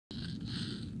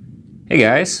Hey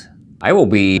guys, I will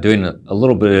be doing a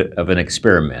little bit of an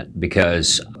experiment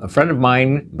because a friend of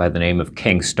mine by the name of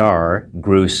Khang Starr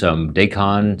grew some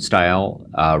Daikon style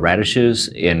radishes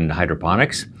in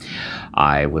hydroponics.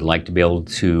 I would like to be able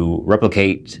to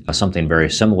replicate something very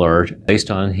similar based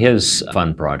on his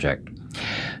fun project.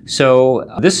 So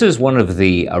this is one of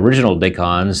the original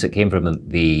daikons that came from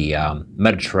the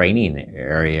Mediterranean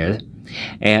area.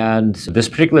 And this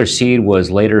particular seed was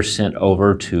later sent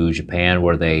over to Japan,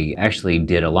 where they actually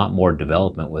did a lot more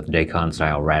development with daikon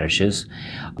style radishes.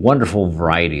 Wonderful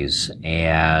varieties.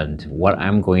 And what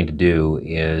I'm going to do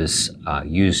is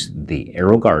use the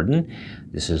AeroGarden.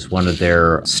 This is one of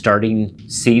their starting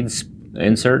seeds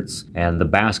inserts and the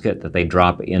basket that they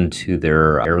drop into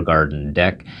their AeroGarden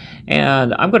deck.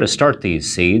 And I'm going to start these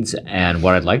seeds, and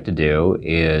what I'd like to do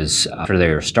is, after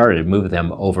they're started, move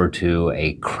them over to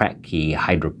a Kratky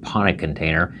hydroponic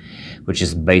container, which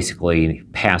is basically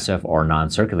passive or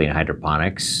non-circulating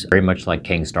hydroponics, very much like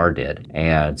Khang Starr did,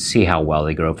 and see how well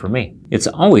they grow for me. It's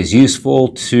always useful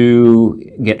to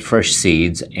get fresh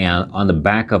seeds, and on the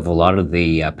back of a lot of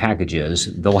the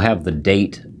packages, they'll have the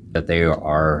date that they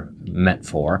are meant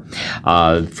for.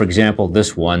 For example,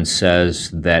 this one says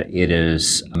that it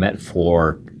is meant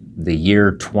for the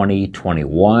year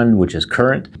 2021, which is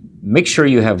current. Make sure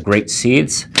you have great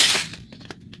seeds.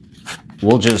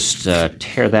 We'll just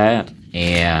tear that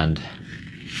and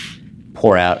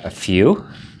pour out a few.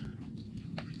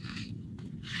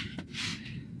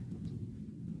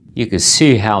 You can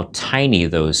see how tiny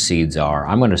those seeds are.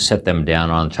 I'm going to set them down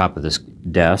on top of this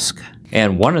desk.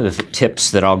 And one of the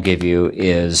tips that I'll give you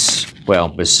is, well,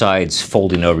 besides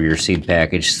folding over your seed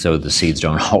package so the seeds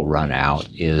don't all run out,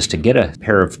 is to get a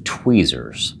pair of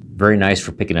tweezers. Very nice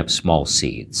for picking up small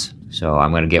seeds. So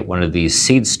I'm going to get one of these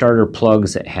seed starter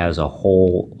plugs that has a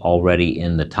hole already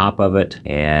in the top of it,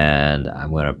 and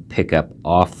I'm going to pick up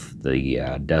off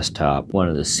the desktop one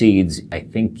of the seeds. I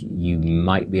think you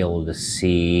might be able to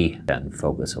see and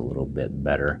focus a little bit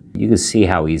better. You can see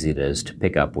how easy it is to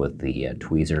pick up with the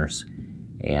tweezers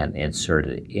and insert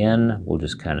it in. We'll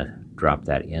just kind of drop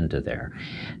that into there.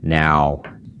 Now,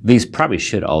 these probably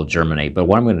should all germinate, but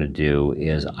what I'm going to do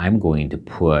is I'm going to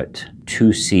put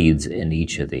 2 seeds in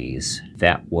each of these.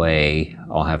 That way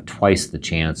I'll have twice the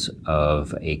chance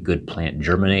of a good plant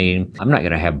germinating. I'm not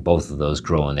going to have both of those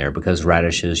grow in there because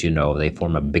radishes, you know, they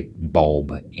form a big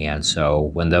bulb. And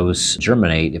so when those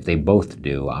germinate, if they both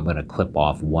do, I'm going to clip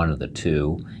off one of the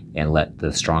 2 and let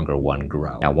the stronger one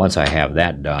grow. Now, once I have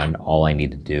that done, all I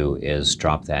need to do is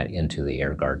drop that into the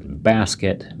AeroGarden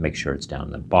basket, make sure it's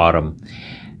down the bottom.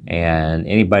 And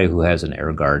anybody who has an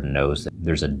AeroGarden knows that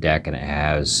there's a deck and it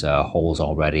has holes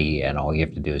already, and all you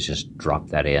have to do is just drop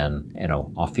that in and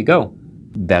off you go.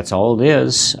 That's all it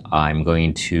is. I'm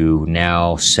going to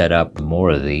now set up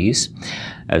more of these,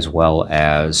 as well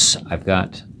as I've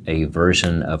got a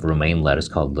version of romaine lettuce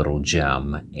called Little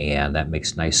Gem, and that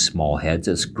makes nice small heads.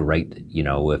 It's great, you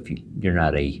know, if you're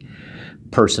not a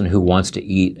person who wants to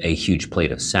eat a huge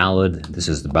plate of salad. This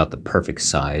is about the perfect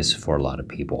size for a lot of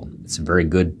people. It's a very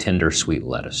good, tender, sweet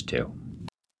lettuce too.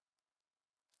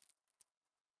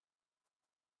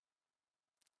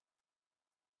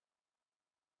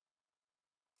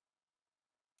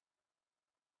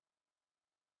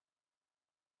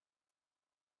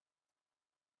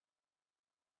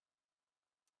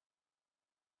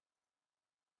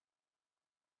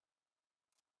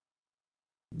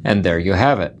 And there you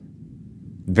have it.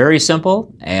 Very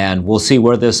simple, and we'll see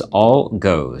where this all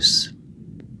goes.